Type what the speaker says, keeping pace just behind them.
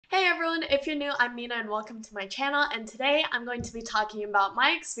everyone, if you're new, I'm Mina and welcome to my channel, and today I'm going to be talking about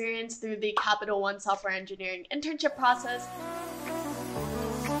my experience through the Capital One software engineering internship process.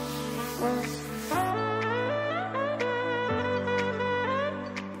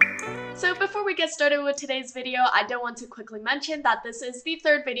 So before we get started with today's video, I do want to quickly mention that this is the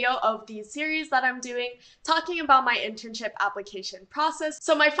third video of the series that I'm doing talking about my internship application process.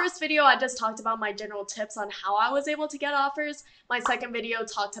 So my first video, I just talked about my general tips on how I was able to get offers. My second video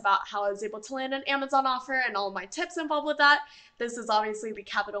talked about how I was able to land an Amazon offer and all my tips involved with that. This is obviously the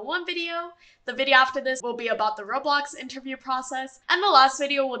Capital One video. The video after this will be about the Roblox interview process. And the last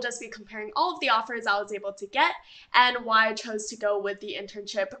video will just be comparing all of the offers I was able to get and why I chose to go with the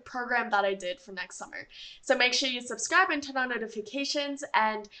internship program that I did for next summer. So make sure you subscribe and turn on notifications,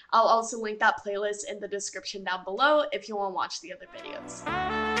 and I'll also link that playlist in the description down below if you want to watch the other videos.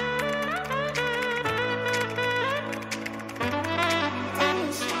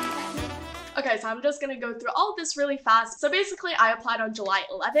 Okay, so I'm just gonna go through all of this really fast. So basically, I applied on July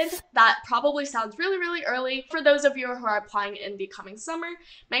 11th. That probably sounds really early. For those of you who are applying in the coming summer,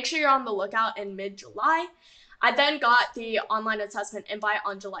 make sure you're on the lookout in mid-July. I then got the online assessment invite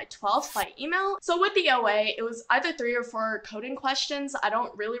on July 12th by email. So with the OA, it was either 3 or 4 coding questions. I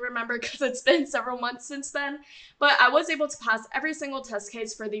don't really remember because it's been several months since then, but I was able to pass every single test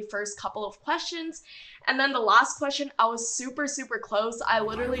case for the first couple of questions. And then the last question, I was super close. I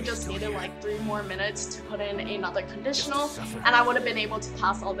literally just needed like 3 more minutes to put in another conditional, and I would have been able to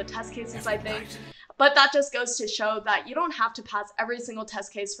pass all the test cases, I think. But that just goes to show that you don't have to pass every single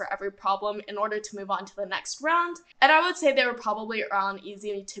test case for every problem in order to move on to the next round. And I would say they were probably around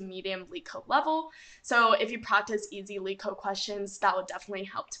easy to medium leak code level. So if you practice easy leak code questions, that would definitely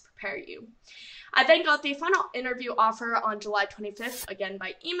help to prepare you. I then got the final interview offer on July 25th, again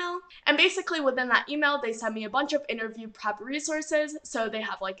by email. And basically within that email, they sent me a bunch of interview prep resources. So they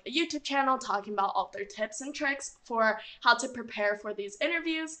have like a YouTube channel talking about all their tips and tricks for how to prepare for these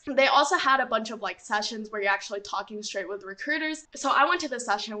interviews. They also had a bunch of like sessions where you're actually talking straight with recruiters. So I went to the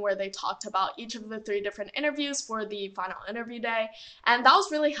session where they talked about each of the 3 different interviews for the final interview day. And that was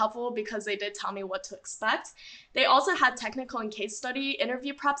really helpful because they did tell me what to expect. They also had technical and case study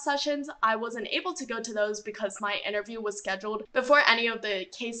interview prep sessions. I wasn't able to go to those because my interview was scheduled before any of the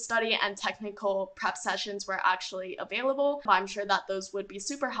case study and technical prep sessions were actually available. But I'm sure that those would be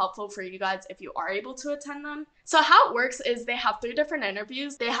super helpful for you guys if you are able to attend them. So how it works is they have 3 different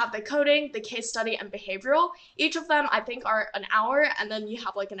interviews. They have the coding, the case study, and behavioral. Each of them I think are an hour, and then you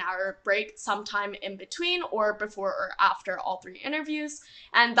have like an hour break sometime in between or before or after all 3 interviews.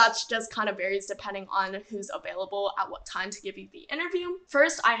 And that's just kind of varies depending on who's available at what time to give you the interview.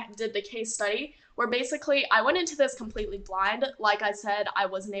 First, I did the case study, where basically I went into this completely blind. Like I said, I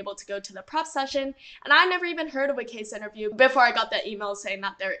wasn't able to go to the prep session, and I never even heard of a case interview before I got the email saying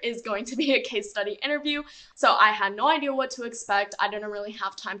that there is going to be a case study interview. So I had no idea what to expect. I didn't really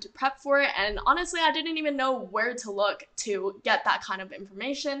have time to prep for it, and honestly, I didn't even know where to look to get that kind of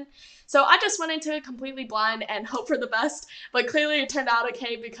information. So I just went into it completely blind and hope for the best, but clearly it turned out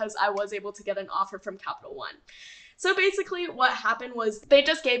okay because I was able to get an offer from Capital One. So basically what happened was they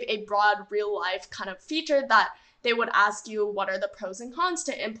just gave a broad real life kind of feature that they would ask you what are the pros and cons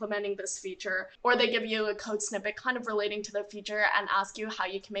to implementing this feature, or they give you a code snippet kind of relating to the feature and ask you how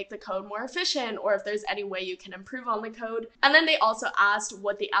you can make the code more efficient or if there's any way you can improve on the code. And then they also asked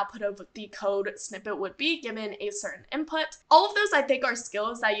what the output of the code snippet would be given a certain input. All of those I think are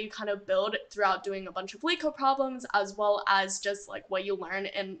skills that you kind of build throughout doing a bunch of leak code problems, as well as just like what you learn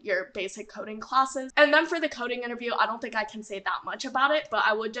in your basic coding classes. And then for the coding interview, I don't think I can say that much about it, but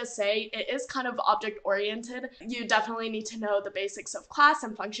I would just say it is kind of object oriented. You definitely need to know the basics of class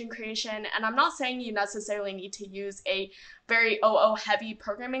and function creation, and I'm not saying you necessarily need to use a very heavy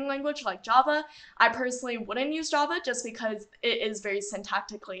programming language like Java. I personally wouldn't use Java just because it is very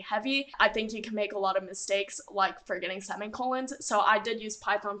syntactically heavy. I think you can make a lot of mistakes like forgetting semicolons, so I did use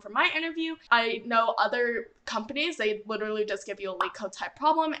Python for my interview. I know other companies, they literally just give you a leak code type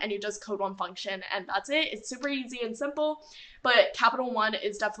problem and you just code one function and that's it. It's super easy and simple, but Capital One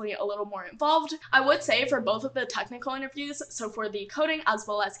is definitely a little more involved. I would say for both of the technical interviews, so for the coding as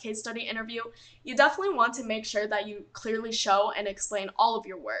well as case study interview, you definitely want to make sure that you clearly show and explain all of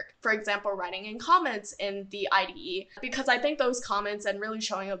your work. For example, writing in comments in the IDE, because I think those comments and really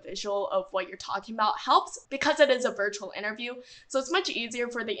showing a visual of what you're talking about helps because it is a virtual interview. So it's much easier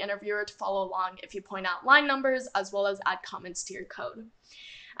for the interviewer to follow along if you point out line numbers as well as add comments to your code.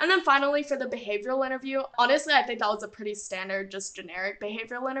 And then finally, for the behavioral interview, honestly, I think that was a pretty standard, just generic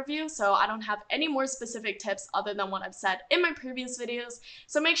behavioral interview, so I don't have any more specific tips other than what I've said in my previous videos,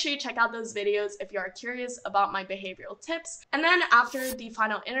 so make sure you check out those videos if you are curious about my behavioral tips. And then after the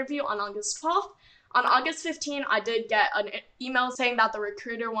final interview on August 12th, on August 15th, I did get an email saying that the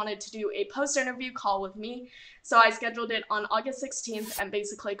recruiter wanted to do a post-interview call with me. So I scheduled it on August 16th and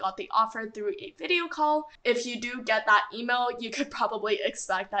basically got the offer through a video call. If you do get that email, you could probably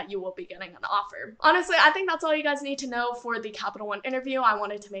expect that you will be getting an offer. Honestly, I think that's all you guys need to know for the Capital One interview. I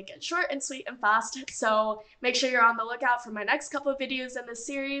wanted to make it short and sweet and fast. So make sure you're on the lookout for my next couple of videos in this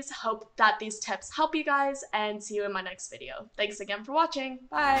series. Hope that these tips help you guys, and see you in my next video. Thanks again for watching.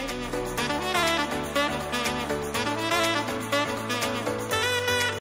 Bye!